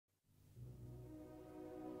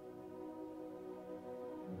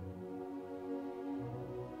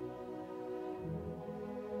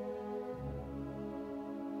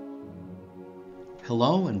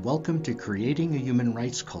Hello and welcome to Creating a Human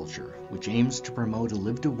Rights Culture, which aims to promote a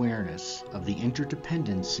lived awareness of the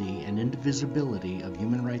interdependency and indivisibility of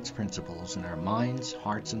human rights principles in our minds,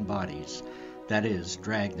 hearts, and bodies, that is,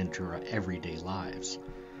 dragged into our everyday lives.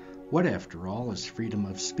 What, after all, is freedom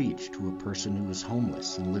of speech to a person who is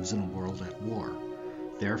homeless and lives in a world at war?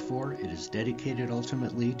 Therefore, it is dedicated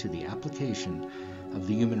ultimately to the application of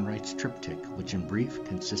the Human Rights Triptych, which in brief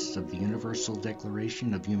consists of the Universal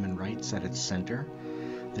Declaration of Human Rights at its center,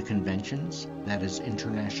 the conventions, that is,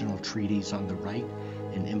 international treaties on the right,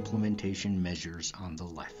 and implementation measures on the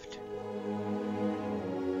left.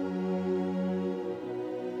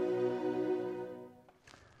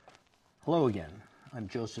 Hello again. I'm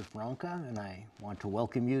Joseph Wronka, and I want to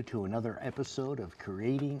welcome you to another episode of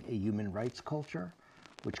Creating a Human Rights Culture,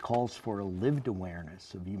 which calls for a lived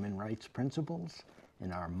awareness of human rights principles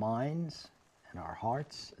in our minds and our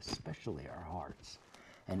hearts, especially our hearts,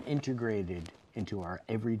 and integrated into our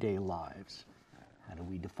everyday lives. How do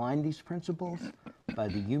we define these principles? By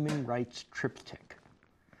the Human Rights Triptych.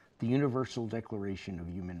 The Universal Declaration of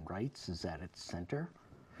Human Rights is at its center.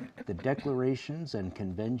 The declarations and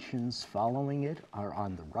conventions following it are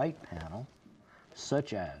on the right panel,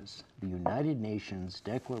 such as the United Nations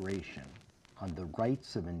Declaration on the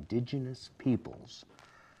Rights of Indigenous Peoples,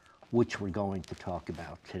 which we're going to talk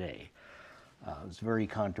about today. It was very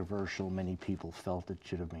controversial. Many people felt it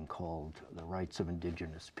should have been called the Rights of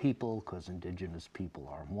Indigenous People because Indigenous people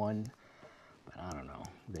are one. But I don't know.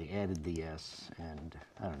 They added the S, and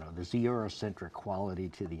I don't know. There's a Eurocentric quality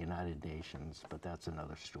to the United Nations, but that's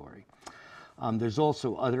another story. There's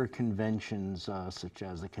also other conventions, such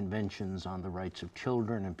as the Conventions on the Rights of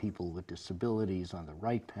Children and People with Disabilities on the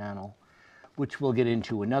right panel, which we'll get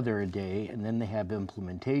into another day, and then they have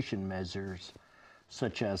implementation measures,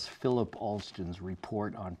 such as Philip Alston's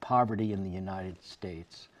report on poverty in the United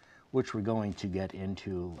States, which we're going to get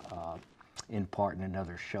into in part in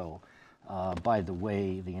another show. By the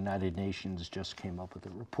way, the United Nations just came up with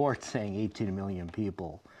a report saying 18 million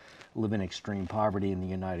people live in extreme poverty in the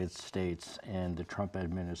United States, and the Trump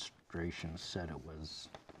administration said it was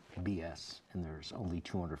BS, and there's only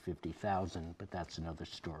 250,000, but that's another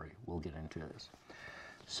story. We'll get into this.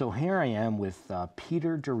 So here I am with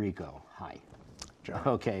Peter Dorico. Hi. John.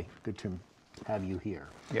 Okay, good to have you here.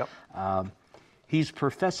 Yep. He's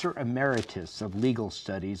Professor Emeritus of Legal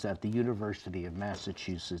Studies at the University of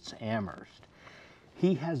Massachusetts, Amherst.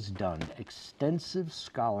 He has done extensive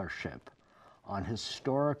scholarship on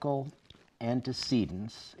historical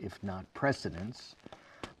antecedents, if not precedents,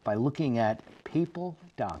 by looking at papal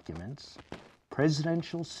documents,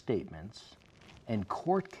 presidential statements, and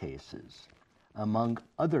court cases, among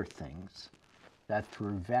other things, that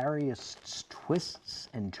through various twists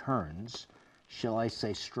and turns, shall I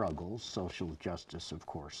say struggles, social justice, of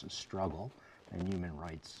course, is struggle, and human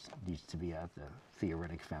rights needs to be at the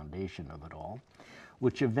theoretic foundation of it all,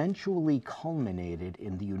 which eventually culminated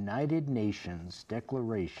in the United Nations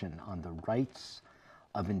Declaration on the Rights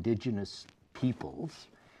of Indigenous Peoples,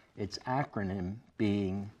 its acronym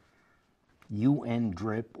being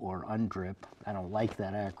UNDRIP or UNDRIP. I don't like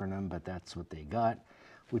that acronym, but that's what they got,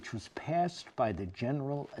 which was passed by the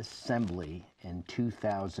General Assembly in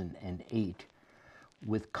 2008,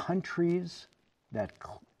 with countries that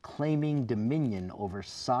claiming dominion over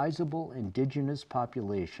sizable indigenous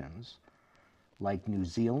populations like New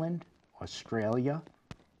Zealand, Australia,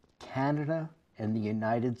 Canada, and the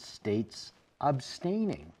United States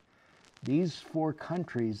abstaining. These four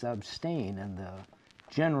countries abstain, and the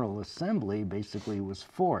General Assembly basically was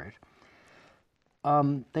for it.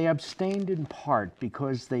 They abstained in part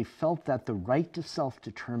because they felt that the right to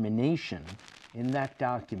self-determination in that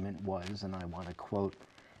document was, and I want to quote,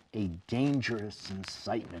 a dangerous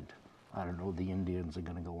incitement. I don't know, the Indians are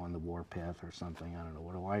going to go on the warpath or something. I don't know,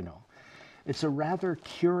 what do I know? It's a rather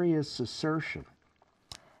curious assertion,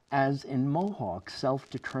 as in Mohawk,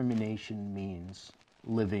 self-determination means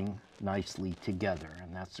living nicely together,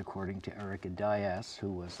 and that's according to Erica Dias,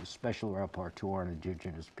 who was the special rapporteur on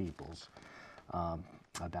Indigenous peoples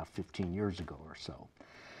about 15 years ago or so.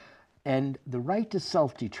 And the right to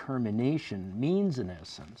self-determination means, in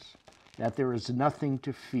essence, that there is nothing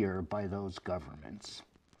to fear by those governments.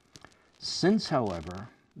 Since, however,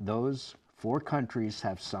 those four countries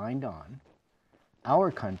have signed on, our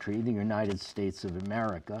country, the United States of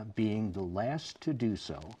America, being the last to do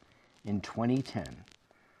so in 2010,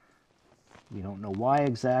 we don't know why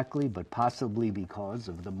exactly, but possibly because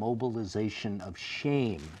of the mobilization of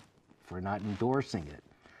shame for not endorsing it.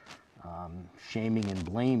 Shaming and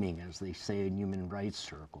blaming, as they say in human rights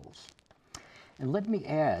circles. And let me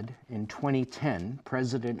add, in 2010,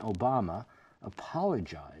 President Obama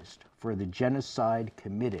apologized for the genocide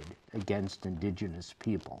committed against indigenous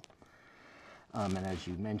people. And as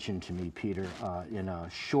you mentioned to me, Peter, in a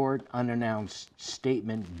short, unannounced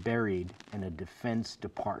statement buried in a Defense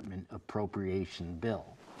Department appropriations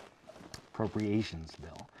bill.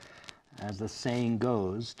 As the saying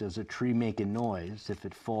goes, does a tree make a noise if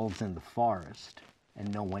it falls in the forest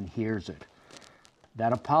and no one hears it?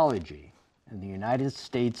 That apology and the United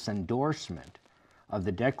States endorsement of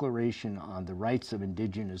the Declaration on the Rights of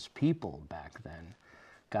Indigenous People back then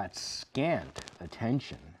got scant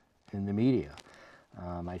attention in the media.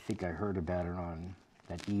 I think I heard about it on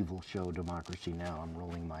that evil show, Democracy Now! I'm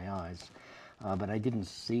rolling my eyes. But I didn't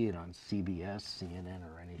see it on CBS, CNN,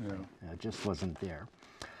 or anything. No. It just wasn't there.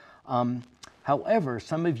 However,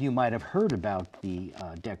 some of you might have heard about the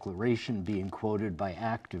declaration being quoted by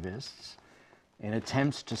activists in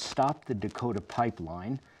attempts to stop the Dakota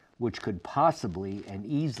pipeline, which could possibly and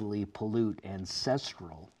easily pollute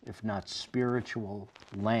ancestral, if not spiritual,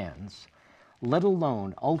 lands, let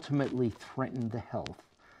alone ultimately threaten the health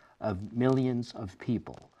of millions of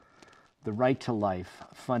people. The right to life,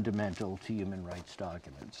 fundamental to human rights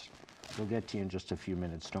documents. We'll get to you in just a few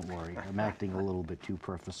minutes, don't worry. I'm acting a little bit too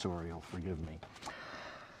professorial, forgive me.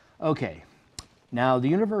 Okay, now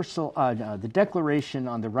the Declaration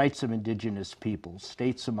on the Rights of Indigenous Peoples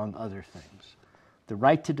states, among other things, the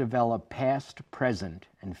right to develop past, present,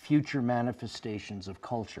 and future manifestations of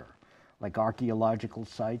culture, like archaeological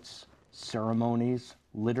sites, ceremonies,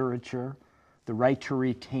 literature, the right to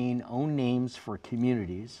retain own names for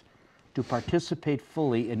communities, to participate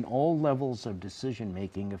fully in all levels of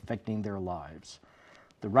decision-making affecting their lives,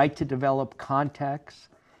 the right to develop contacts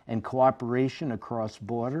and cooperation across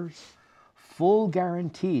borders, full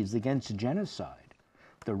guarantees against genocide,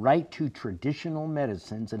 the right to traditional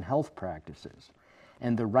medicines and health practices,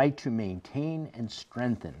 and the right to maintain and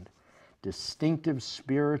strengthen distinctive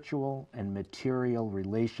spiritual and material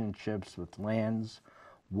relationships with lands,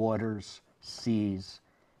 waters, seas,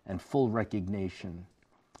 and full recognition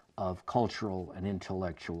of cultural and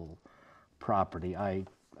intellectual property. I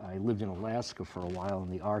lived in Alaska for a while in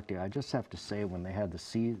the Arctic. I just have to say, when they had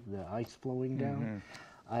the ice flowing down,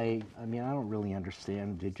 I mean, I don't really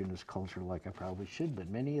understand indigenous culture like I probably should, but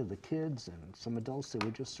many of the kids and some adults, they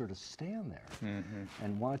would just sort of stand there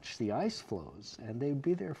and watch the ice flows, and they'd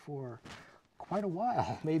be there for quite a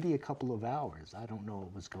while, maybe a couple of hours. I don't know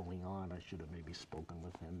what was going on. I should have maybe spoken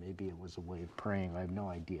with him. Maybe it was a way of praying. I have no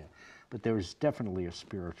idea. But there was definitely a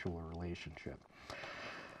spiritual relationship.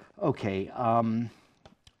 Okay,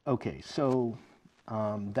 so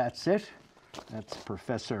that's it. That's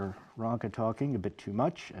Professor Wronka talking, a bit too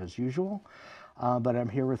much, as usual. But I'm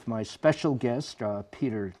here with my special guest,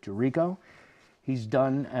 Peter Dorico. He's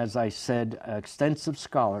done, as I said, extensive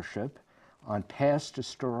scholarship on past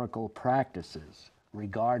historical practices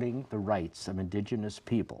regarding the rights of indigenous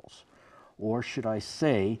peoples, or should I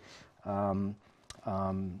say,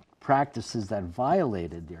 practices that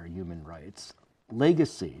violated their human rights,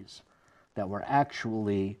 legacies that were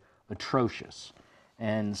actually atrocious.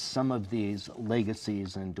 And some of these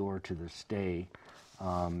legacies endure to this day,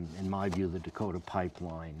 in my view, the Dakota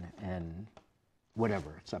pipeline and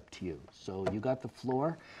whatever, it's up to you. So you got the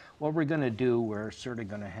floor. What we're going to do, we're sort of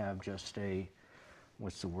going to have just a,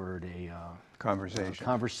 what's the word, conversation.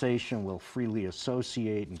 Conversation. We'll freely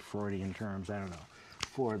associate in Freudian terms, I don't know.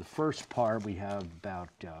 For the first part, we have about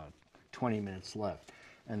 20 minutes left.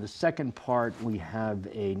 And the second part, we have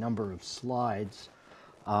a number of slides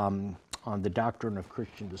on the doctrine of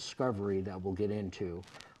Christian discovery that we'll get into.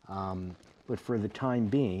 But for the time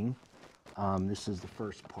being, this is the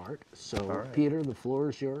first part. So, right. Peter, the floor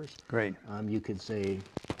is yours. Great. You could say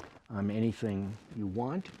anything you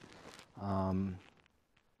want, or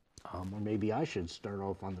maybe I should start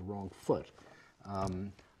off on the wrong foot.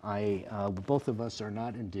 Both of us are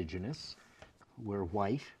not indigenous. We're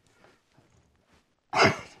white.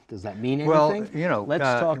 Does that mean anything? Well, you know, let's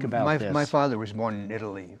talk about this. My father was born in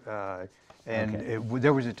Italy, and okay.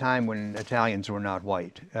 There was a time when Italians were not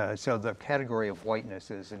white. So the category of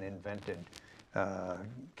whiteness is an invented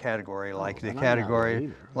category, like the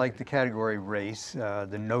category race,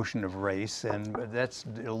 the notion of race, and that's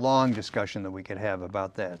a long discussion that we could have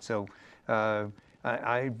about that. So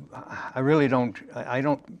I really don't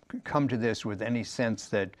come to this with any sense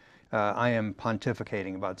that I am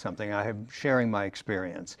pontificating about something. I am sharing my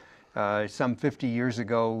experience. Some 50 years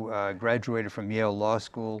ago, graduated from Yale Law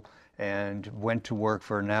School and went to work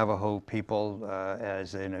for Navajo people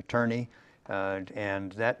as an attorney.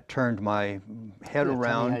 And that turned my head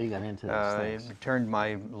around. Tell me how you got into this. It turned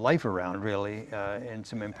my life around, really, in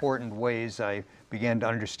some important ways. I began to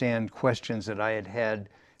understand questions that I had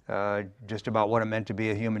just about what it meant to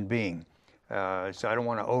be a human being. So I don't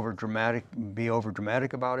want to be over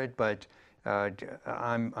dramatic about it, but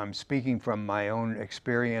I'm speaking from my own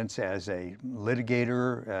experience as a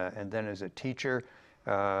litigator and then as a teacher.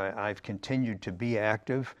 I've continued to be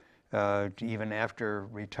active even after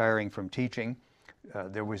retiring from teaching.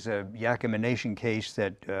 There was a Yakima Nation case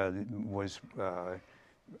that was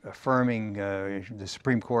affirming, the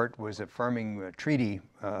Supreme Court was affirming a treaty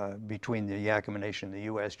between the Yakima Nation and the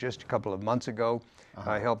U.S. just a couple of months ago.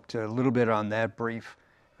 I helped a little bit on that brief.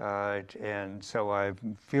 And so I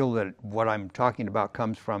feel that what I'm talking about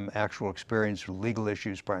comes from actual experience with legal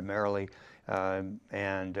issues primarily.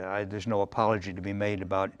 There's no apology to be made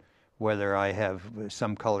about whether I have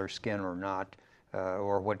some color skin or not,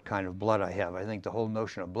 or what kind of blood I have. I think the whole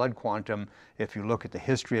notion of blood quantum, if you look at the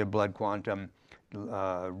history of blood quantum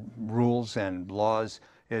rules and laws,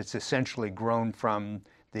 it's essentially grown from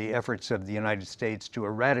the efforts of the United States to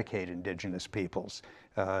eradicate indigenous peoples.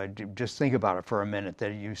 Just think about it for a minute,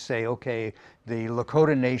 that you say, okay, the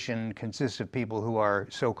Lakota Nation consists of people who are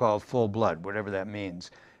so-called full blood, whatever that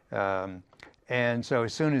means. And so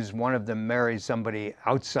as soon as one of them marries somebody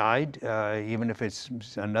outside, even if it's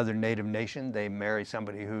another native nation, they marry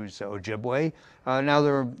somebody who's Ojibwe, now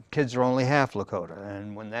their kids are only half Lakota.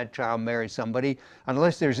 And when that child marries somebody,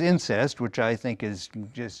 unless there's incest, which I think is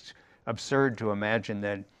just absurd to imagine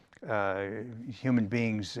that human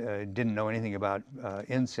beings didn't know anything about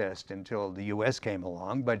incest until the U.S. came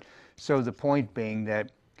along. But so the point being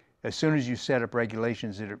that as soon as you set up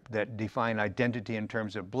regulations that define identity in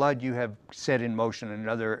terms of blood, you have set in motion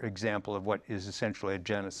another example of what is essentially a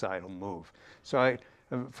genocidal move. So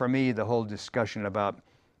for me, the whole discussion about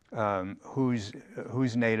who's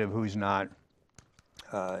native, who's not,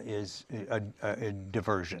 is a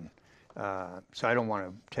diversion. So I don't want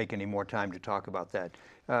to take any more time to talk about that.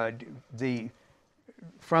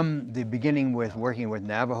 From the beginning with working with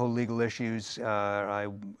Navajo legal issues, I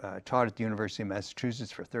taught at the University of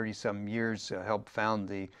Massachusetts for 30-some years, helped found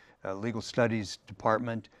the Legal Studies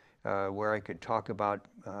Department, where I could talk about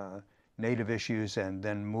Native issues and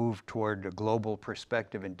then move toward a global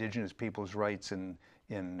perspective, Indigenous peoples' rights in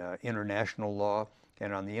international law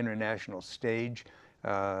and on the international stage.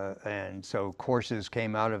 And so courses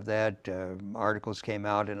came out of that, articles came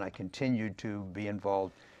out, and I continued to be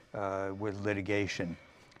involved with litigation.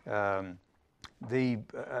 So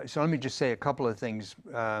let me just say a couple of things.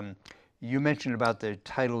 You mentioned about the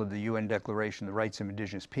title of the UN Declaration, the Rights of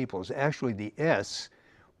Indigenous Peoples. Actually, the S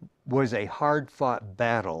was a hard-fought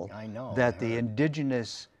battle that the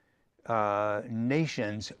indigenous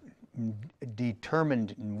nations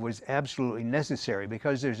determined was absolutely necessary,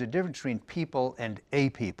 because there's a difference between people and a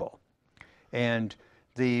people. And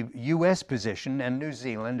the U.S. position, and New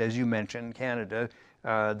Zealand, as you mentioned, Canada,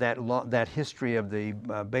 that history of the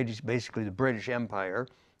basically the British Empire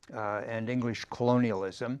and English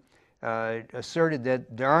colonialism asserted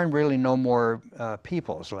that there aren't really no more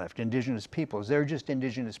peoples left, indigenous peoples. They're just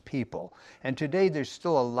indigenous people. And today there's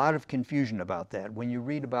still a lot of confusion about that. When you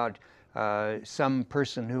read about some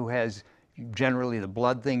person who has, generally the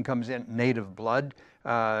blood thing comes in, native blood,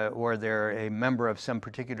 or they're a member of some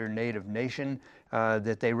particular native nation,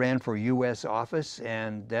 that they ran for U.S. office,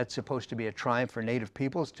 and that's supposed to be a triumph for native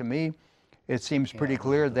peoples. To me, it seems pretty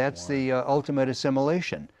clear that's the ultimate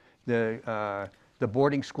assimilation. The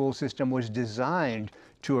boarding school system was designed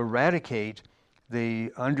to eradicate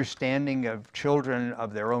the understanding of children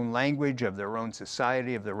of their own language, of their own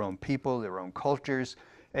society, of their own people, their own cultures,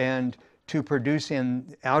 and to produce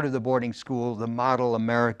out of the boarding school the model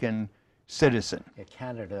American citizen. Yeah,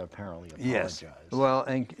 Canada apparently apologized. Yes. Well,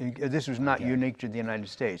 and this was not unique to the United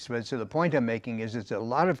States. But so the point I'm making is it's a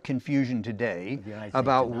lot of confusion today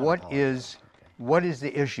about what is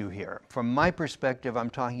the issue here. From my perspective, I'm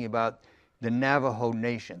talking about the Navajo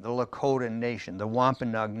Nation, the Lakota Nation, the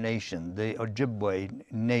Wampanoag Nation, the Ojibwe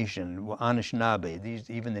Nation, Anishinaabe.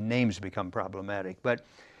 Even the names become problematic. But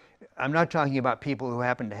I'm not talking about people who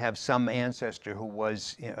happen to have some ancestor who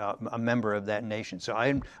was a member of that nation. So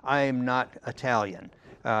I am not Italian.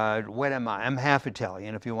 What am I? I'm half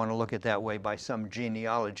Italian, if you want to look at that way, by some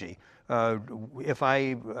genealogy. If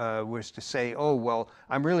I was to say, oh, well,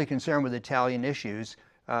 I'm really concerned with Italian issues,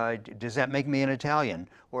 does that make me an Italian?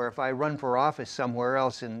 Or if I run for office somewhere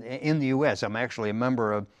else in the U.S., I'm actually a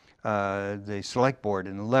member of the select board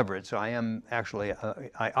in Leverett, so I am actually,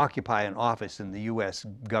 I occupy an office in the U.S.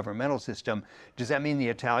 governmental system. Does that mean the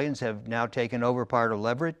Italians have now taken over part of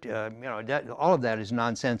Leverett? All of that is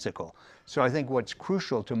nonsensical. So I think what's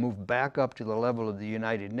crucial to move back up to the level of the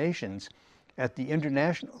United Nations, at the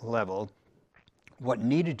international level, what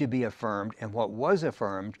needed to be affirmed and what was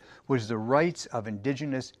affirmed was the rights of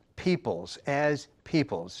indigenous peoples as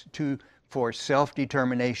peoples for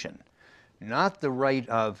self-determination, not the right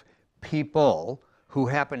of people who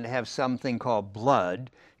happen to have something called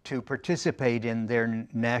blood to participate in their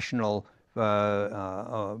national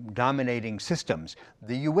dominating systems.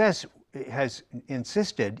 The U.S. has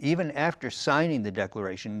insisted, even after signing the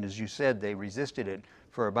Declaration, as you said, they resisted it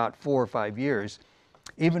for about 4 or 5 years,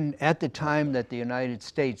 even at the time that the United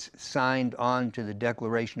States signed on to the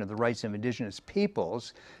Declaration of the Rights of Indigenous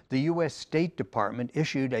Peoples, the U.S. State Department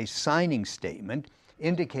issued a signing statement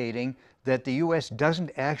indicating that the U.S.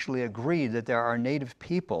 doesn't actually agree that there are native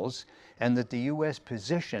peoples, and that the U.S.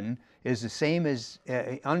 position is the same as,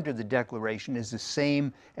 under the Declaration, is the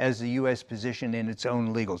same as the U.S. position in its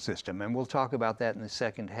own legal system. And we'll talk about that in the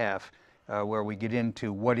second half, where we get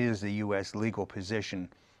into what is the U.S. legal position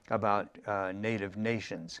about native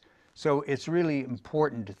nations. So it's really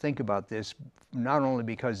important to think about this, not only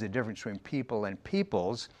because of the difference between people and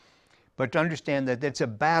peoples, but to understand that it's a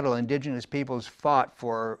battle indigenous peoples fought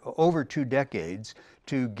for over 2 decades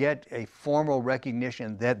to get a formal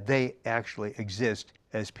recognition that they actually exist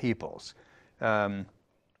as peoples.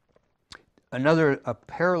 Another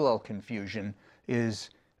parallel confusion is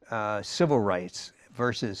civil rights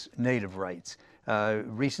versus native rights.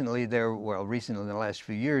 Recently in the last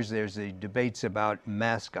few years, there's the debates about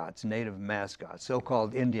mascots, native mascots,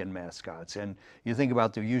 so-called Indian mascots. And you think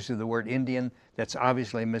about the use of the word Indian, that's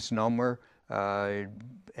obviously a misnomer,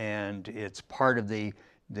 and it's part of the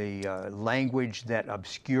language that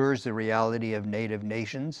obscures the reality of native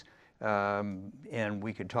nations. And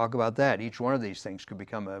we could talk about that. Each one of these things could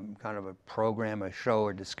become a kind of a program, a show,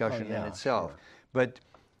 a discussion in itself. Sure. But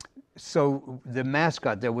so the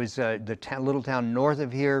mascot, there was the little town north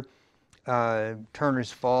of here,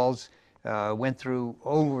 Turner's Falls, went through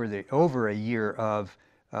over a year of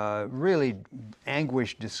really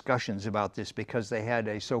anguished discussions about this because they had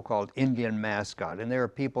a so-called Indian mascot. And there are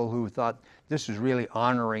people who thought this was really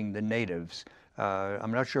honoring the natives.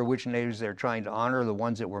 I'm not sure which natives they're trying to honor, the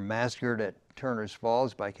ones that were massacred at Turner's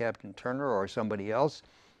Falls by Captain Turner or somebody else.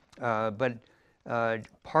 But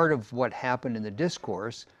part of what happened in the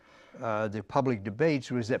discourse, the public debates,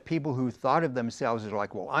 was that people who thought of themselves as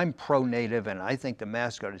like, well, I'm pro-native and I think the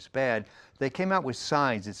mascot is bad, they came out with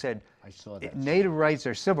signs that said, I saw that native rights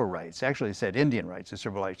are civil rights. Actually, it said Indian rights are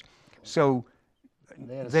civil rights. So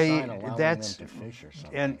they had a sign allowing them to fish or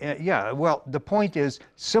something. And yeah, well, the point is,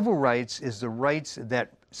 civil rights is the rights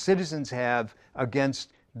that citizens have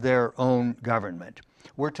against their own government.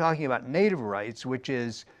 We're talking about native rights, which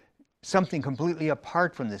is something completely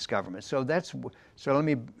apart from this government. So let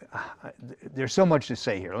me, there's so much to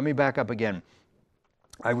say here. Let me back up again.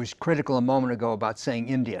 I was critical a moment ago about saying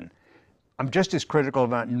Indian. I'm just as critical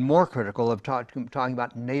more critical of talking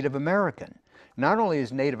about Native American. Not only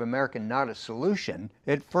is Native American not a solution,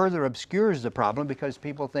 it further obscures the problem because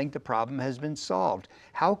people think the problem has been solved.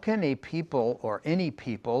 How can a people or any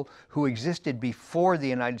people who existed before the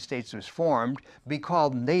United States was formed be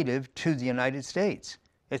called native to the United States?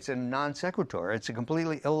 It's a non sequitur. It's a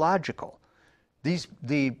completely illogical.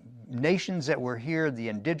 The nations that were here, the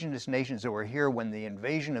indigenous nations that were here when the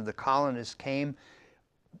invasion of the colonists came,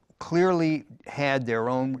 clearly had their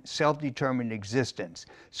own self-determined existence.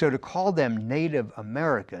 So to call them Native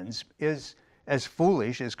Americans is as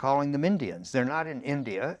foolish as calling them Indians. They're not in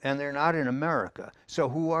India and they're not in America. So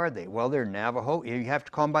who are they? Well, they're Navajo. You have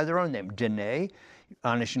to call them by their own name. Dene,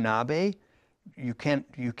 Anishinaabe. You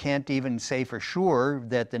can't even say for sure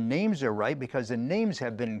that the names are right because the names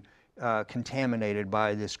have been contaminated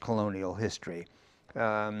by this colonial history.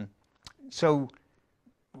 So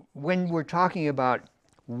when we're talking about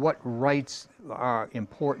what rights are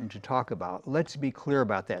important to talk about, let's be clear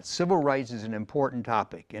about that. Civil rights is an important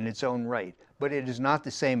topic in its own right, but it is not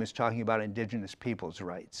the same as talking about indigenous peoples'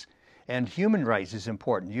 rights. And human rights is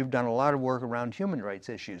important. You've done a lot of work around human rights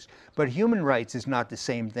issues, but human rights is not the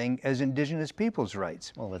same thing as indigenous peoples'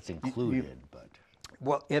 rights. Well, it's included, but...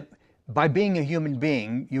 Well, by being a human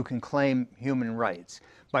being, you can claim human rights.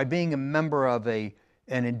 By being a member of an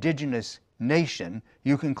indigenous nation,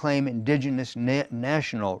 you can claim indigenous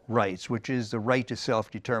national rights, which is the right to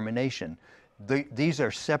self-determination. These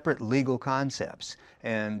are separate legal concepts,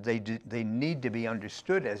 and they need to be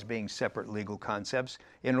understood as being separate legal concepts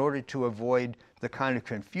in order to avoid the kind of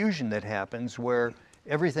confusion that happens where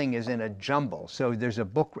everything is in a jumble. So there's a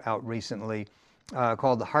book out recently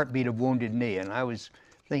called The Heartbeat of Wounded Knee, and I was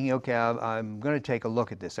thinking, okay, I'm going to take a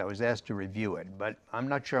look at this. I was asked to review it, but I'm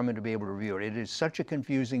not sure I'm going to be able to review it. It is such a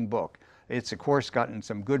confusing book. It's, of course, gotten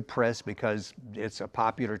some good press because it's a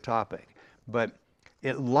popular topic, but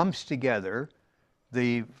it lumps together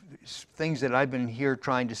the things that I've been here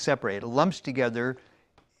trying to separate. It lumps together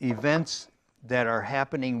events that are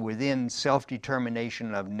happening within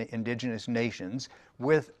self-determination of indigenous nations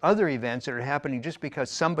with other events that are happening just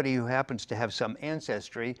because somebody who happens to have some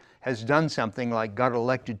ancestry has done something like got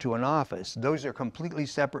elected to an office. Those are completely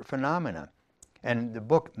separate phenomena. And the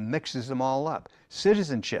book mixes them all up.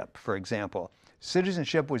 Citizenship, for example.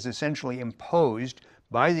 Citizenship was essentially imposed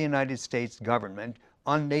by the United States government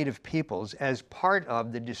on Native peoples as part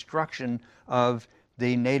of the destruction of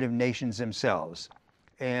the Native nations themselves.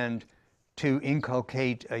 And to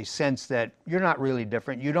inculcate a sense that you're not really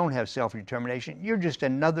different, you don't have self-determination, you're just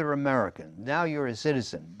another American. Now you're a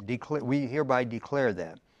citizen. We hereby declare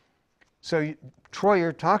that. So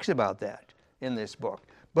Troyer talks about that in this book.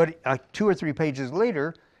 But 2 or 3 pages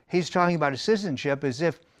later, he's talking about a citizenship as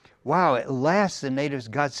if, wow, at last the natives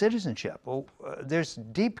got citizenship. Well, there's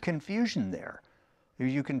deep confusion there.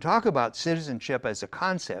 You can talk about citizenship as a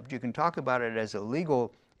concept, you can talk about it as a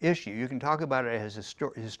legal issue, you can talk about it as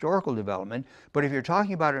a historical development, but if you're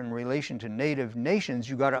talking about it in relation to native nations,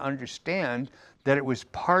 you got to understand that it was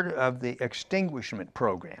part of the extinguishment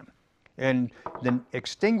program. And the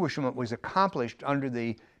extinguishment was accomplished under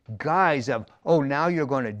the guise of, oh, now you're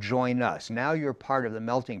going to join us. Now you're part of the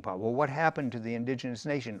melting pot. Well, what happened to the indigenous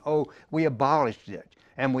nation? Oh, we abolished it.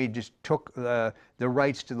 And we just took the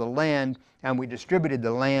rights to the land and we distributed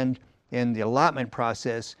the land in the allotment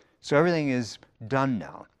process. So everything is done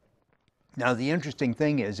now. Now, the interesting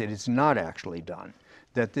thing is it is not actually done.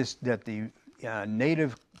 That the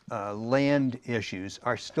native land issues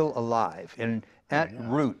are still alive. And at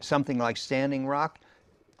root, something like Standing Rock,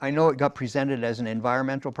 I know it got presented as an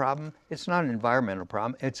environmental problem. It's not an environmental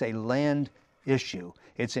problem. It's a land issue.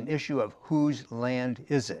 It's an issue of whose land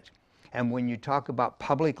is it. And when you talk about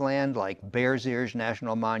public land like Bears Ears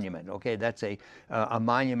National Monument, okay, that's a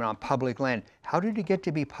monument on public land. How did it get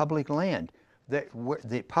to be public land?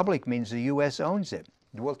 The public means the U.S. owns it.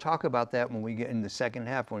 We'll talk about that when we get in the second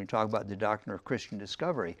half, when we talk about the doctrine of Christian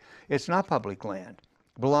discovery. It's not public land.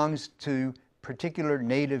 It belongs to particular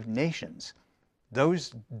native nations.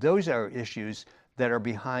 Those are issues that are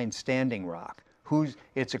behind Standing Rock.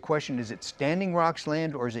 It's a question, is it Standing Rock's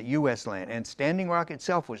land or is it U.S. land? And Standing Rock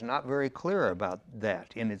itself was not very clear about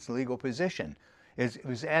that in its legal position. It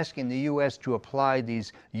was asking the U.S. to apply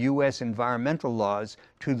these U.S. environmental laws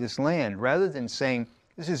to this land, rather than saying,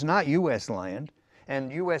 this is not U.S. land,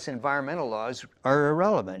 and U.S. environmental laws are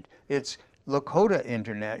irrelevant. It's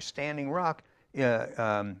Lakota Standing Rock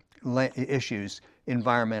issues,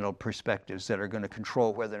 environmental perspectives that are going to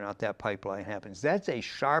control whether or not that pipeline happens. That's a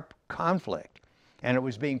sharp conflict. And it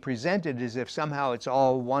was being presented as if somehow it's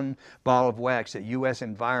all one ball of wax, that U.S.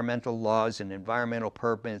 environmental laws and environmental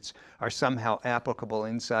permits are somehow applicable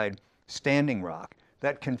inside Standing Rock.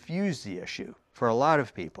 That confused the issue for a lot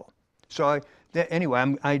of people. So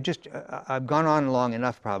anyway, I've gone on long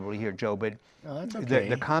enough probably here, Joe, but no, that's okay.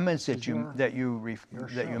 The comments that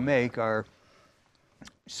you make are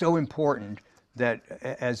so important, that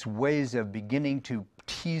as ways of beginning to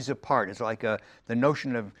tease apart, it's like the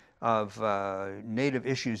notion of native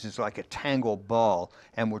issues is like a tangled ball,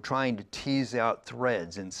 and we're trying to tease out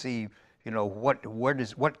threads and see,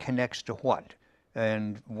 what connects to what.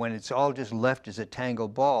 And when it's all just left as a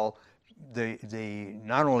tangled ball,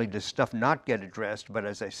 not only does stuff not get addressed, but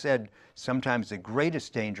as I said, sometimes the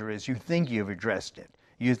greatest danger is you think you've addressed it.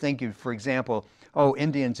 You think for example, oh,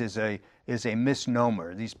 Indians is a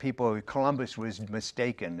misnomer. These people, Columbus was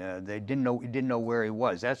mistaken. They didn't know where he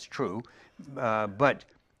was. That's true, but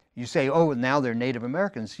you say, oh, now they're Native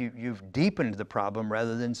Americans. You've deepened the problem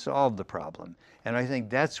rather than solved the problem. And I think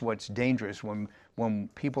that's what's dangerous when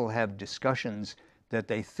people have discussions that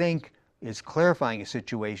they think is clarifying a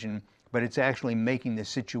situation, but it's actually making the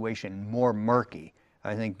situation more murky.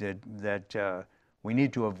 I think that we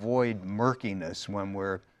need to avoid murkiness when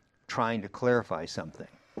we're trying to clarify something.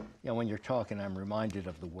 Yeah, when you're talking, I'm reminded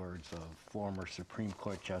of the words of former Supreme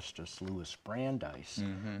Court Justice Louis Brandeis,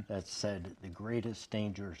 that said the greatest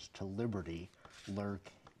dangers to liberty lurk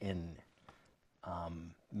in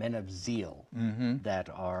men of zeal that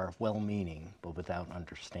are well-meaning but without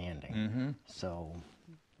understanding. So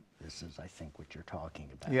this is, I think, what you're talking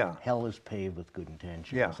about. Yeah. Hell is paved with good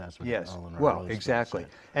intentions. Yeah. That's what Yes. Eleanor Well, Roosevelt exactly.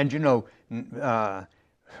 said. And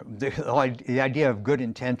the idea of good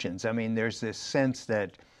intentions. I mean, there's this sense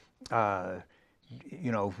that,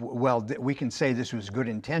 we can say this was good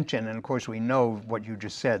intention, and of course we know what you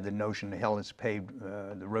just said, the notion that hell is paved,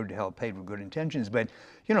 the road to hell paved with good intentions, but,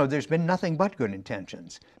 there's been nothing but good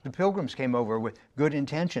intentions. The Pilgrims came over with good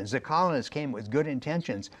intentions. The colonists came with good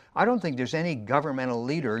intentions. I don't think there's any governmental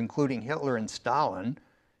leader, including Hitler and Stalin,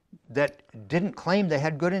 that didn't claim they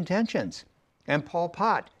had good intentions. And Pol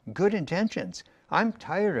Pot, good intentions. I'm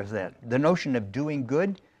tired of that. The notion of doing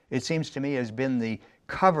good, it seems to me, has been the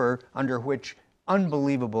cover under which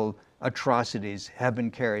unbelievable atrocities have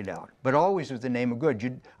been carried out, but always with the name of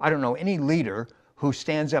good. I don't know any leader who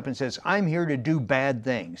stands up and says, I'm here to do bad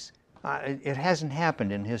things. It hasn't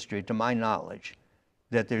happened in history, to my knowledge,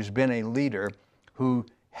 that there's been a leader who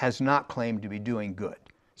has not claimed to be doing good.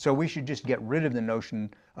 So we should just get rid of the notion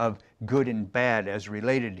of good and bad as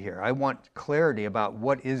related here. I want clarity about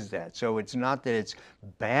what is that. So it's not that it's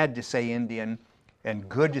bad to say Indian and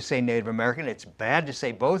good to say Native American. It's bad to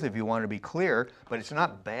say both if you want to be clear, but it's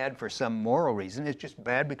not bad for some moral reason. It's just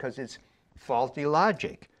bad because it's faulty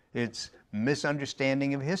logic. It's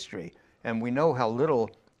misunderstanding of history. And we know how little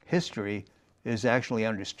history is actually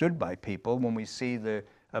understood by people when we see the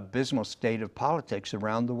abysmal state of politics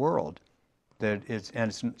around the world. And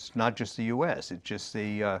it's not just the U.S. It's just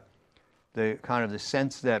the kind of the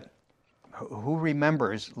sense that who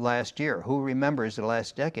remembers last year? Who remembers the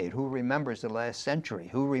last decade? Who remembers the last century?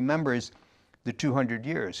 Who remembers the 200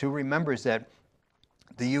 years? Who remembers that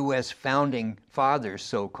the U.S. founding fathers,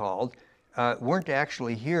 so-called, weren't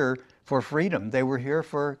actually here for freedom? They were here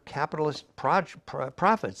for capitalist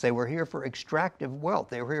profits. They were here for extractive wealth.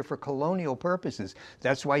 They were here for colonial purposes.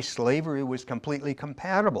 That's why slavery was completely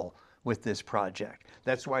compatible with this project.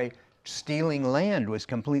 That's why stealing land was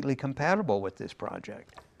completely compatible with this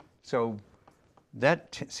project. So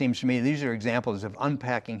that seems to me, these are examples of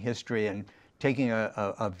unpacking history and taking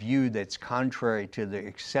a view that's contrary to the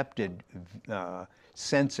accepted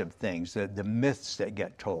sense of things, the myths that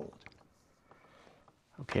get told.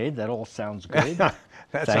 Okay, that all sounds good. That's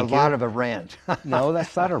Thank a lot of a rant. No,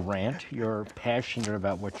 that's not a rant. You're passionate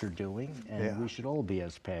about what you're doing, and Yeah. we should all be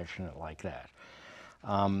as passionate like that.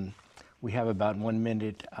 We have about 1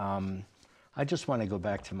 minute. I just want to go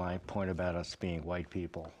back to my point about us being white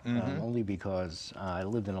people, only because I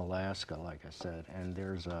lived in Alaska, like I said, and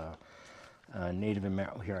there's a Native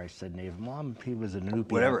American, here I said Native Mom, he was a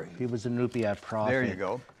Nupiat. Whatever. He was a Nupiat prophet. There you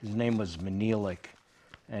go. His name was Menelik,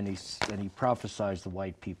 and he prophesied the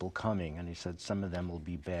white people coming, and he said some of them will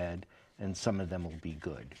be bad and some of them will be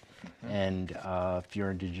good. And if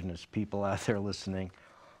you're Indigenous people out there listening,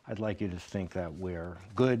 I'd like you to think that we're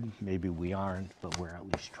good. Maybe we aren't, but we're at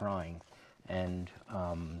least trying. And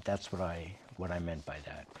that's what I meant by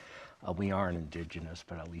that. We aren't Indigenous,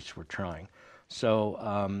 but at least we're trying. So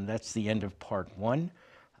that's the end of part 1.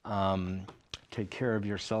 Take care of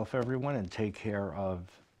yourself, everyone, and take care of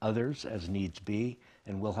others as needs be.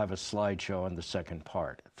 And we'll have a slideshow on the second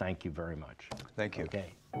part. Thank you very much. Thank you.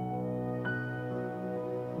 Okay.